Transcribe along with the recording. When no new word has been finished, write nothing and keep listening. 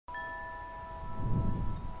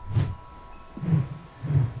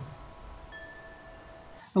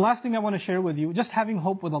The last thing I want to share with you, just having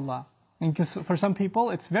hope with Allah. And because for some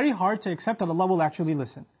people, it's very hard to accept that Allah will actually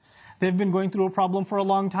listen. They've been going through a problem for a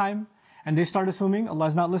long time, and they start assuming Allah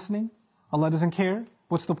is not listening, Allah doesn't care.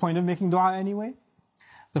 What's the point of making dua anyway?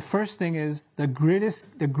 The first thing is, the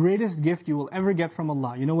greatest gift you will ever get from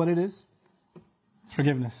Allah. You know what it is?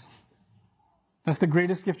 Forgiveness. That's the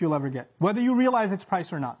greatest gift you'll ever get, whether you realize its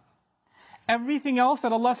price or not. Everything else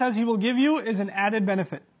that Allah says He will give you is an added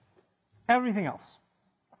benefit. Everything else.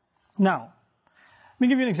 Now, let me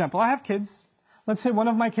give you an example. I have kids. Let's say one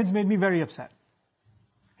of my kids made me very upset.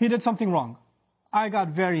 He did something wrong. I got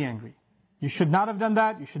very angry. You should not have done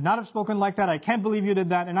that. You should not have spoken like that. I can't believe you did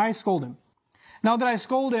that. And I scold him. Now that I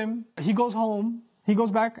scold him, he goes home, he goes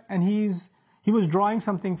back, and he was drawing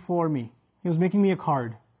something for me. He was making me a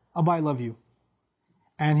card. Abba, I love you.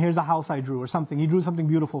 And here's a house I drew, or something. He drew something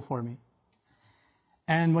beautiful for me.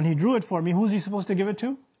 And when he drew it for me, who's he supposed to give it to?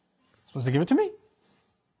 He's supposed to give it to me.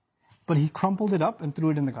 But he crumpled it up and threw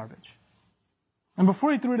it in the garbage. And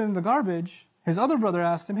before he threw it in the garbage, his other brother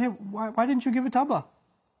asked him, hey, why didn't you give it to Abba?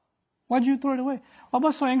 Why did you throw it away?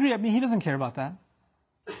 Abba's so angry at me, he doesn't care about that.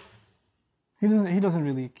 He doesn't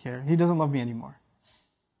really care. He doesn't love me anymore.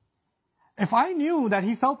 If I knew that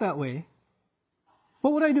he felt that way,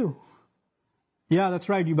 what would I do? Yeah, that's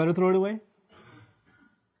right, you better throw it away.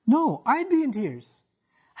 No, I'd be in tears.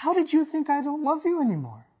 How did you think I don't love you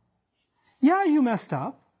anymore? Yeah, you messed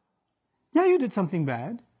up. Yeah, you did something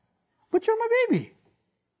bad. But you're my baby.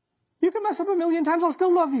 You can mess up 1,000,000 times, I'll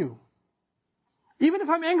still love you. Even if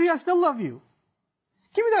I'm angry, I still love you.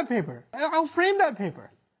 Give me that paper. I'll frame that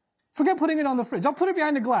paper. Forget putting it on the fridge. I'll put it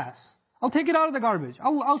behind the glass. I'll take it out of the garbage.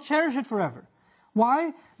 I'll cherish it forever.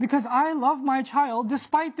 Why? Because I love my child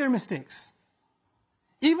despite their mistakes.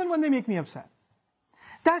 Even when they make me upset.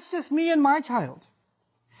 That's just me and my child.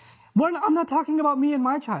 I'm not talking about me and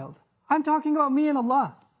my child. I'm talking about me and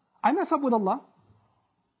Allah. I mess up with Allah.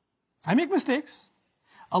 I make mistakes.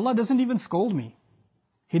 Allah doesn't even scold me.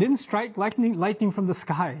 He didn't strike lightning from the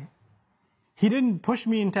sky. He didn't push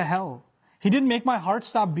me into hell. He didn't make my heart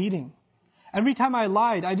stop beating. Every time I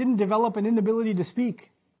lied, I didn't develop an inability to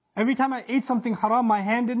speak. Every time I ate something haram, my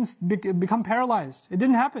hand didn't become paralyzed. It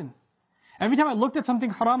didn't happen. Every time I looked at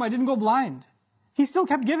something haram, I didn't go blind. He still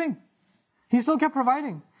kept giving. He still kept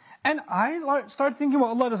providing. And I started thinking, well,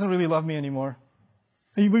 Allah doesn't really love me anymore.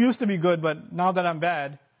 We used to be good, but now that I'm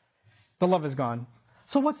bad, the love is gone.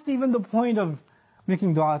 So what's even the point of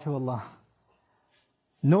making dua to Allah?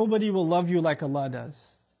 Nobody will love you like Allah does.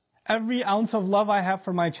 Every ounce of love I have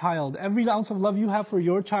for my child, every ounce of love you have for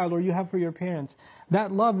your child or you have for your parents,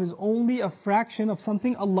 that love is only a fraction of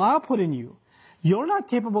something Allah put in you. You're not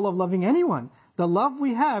capable of loving anyone. The love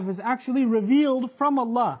we have is actually revealed from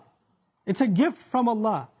Allah. It's a gift from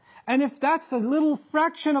Allah. And if that's a little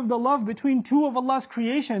fraction of the love between two of Allah's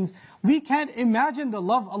creations, we can't imagine the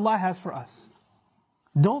love Allah has for us.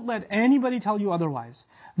 Don't let anybody tell you otherwise.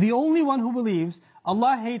 The only one who believes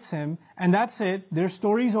Allah hates him, and that's it, their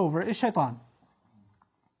story's over, is shaitan.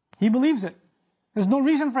 He believes it. There's no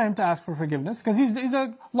reason for him to ask for forgiveness, because he's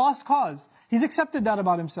a lost cause. He's accepted that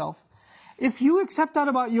about himself. If you accept that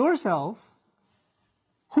about yourself,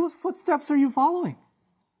 whose footsteps are you following?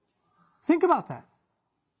 Think about that.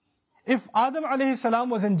 If Adam alayhi salam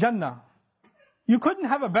was in Jannah, you couldn't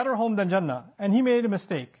have a better home than Jannah, and he made a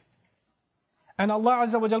mistake. And Allah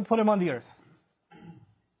Azza wa Jal put him on the earth.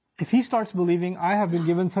 If he starts believing, I have been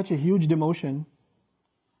given such a huge demotion,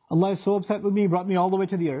 Allah is so upset with me, He brought me all the way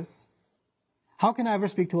to the earth, how can I ever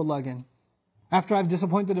speak to Allah again? After I've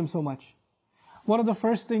disappointed Him so much. One of the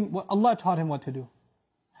first things, Allah taught him what to do.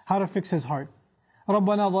 How to fix his heart.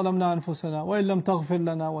 رَبَّنَا ظَلَمْنَا أَنفُسَنَا وَإِن لَمْ تَغْفِرْ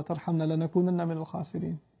لَنَا وَتَرْحَمْنَا لَنَكُونَنَّ مِنَ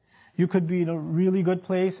الْخَاسِرِينَ. You could be in a really good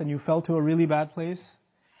place and you fell to a really bad place.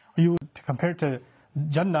 Compared to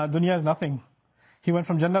Jannah, dunya is nothing. He went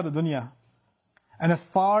from Jannah to dunya. And as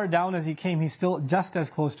far down as he came, he's still just as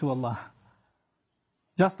close to Allah.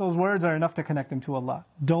 Just those words are enough to connect him to Allah.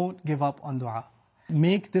 Don't give up on dua.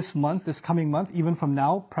 Make this month, this coming month, even from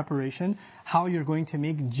now, preparation, how you're going to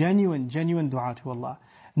make genuine dua to Allah.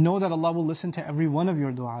 Know that Allah will listen to every one of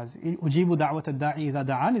your du'as. Ujibu da'wat ad-da'i idha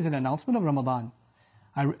da'an is an announcement of Ramadan.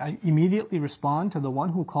 I immediately respond to the one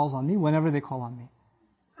who calls on me whenever they call on me.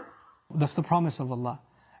 That's the promise of Allah.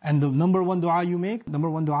 And the number one dua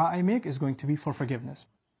I make is going to be for forgiveness.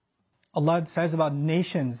 Allah says about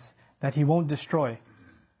nations that He won't destroy.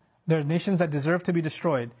 There are nations that deserve to be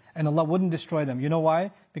destroyed, and Allah wouldn't destroy them. You know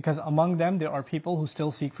why? Because among them there are people who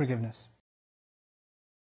still seek forgiveness.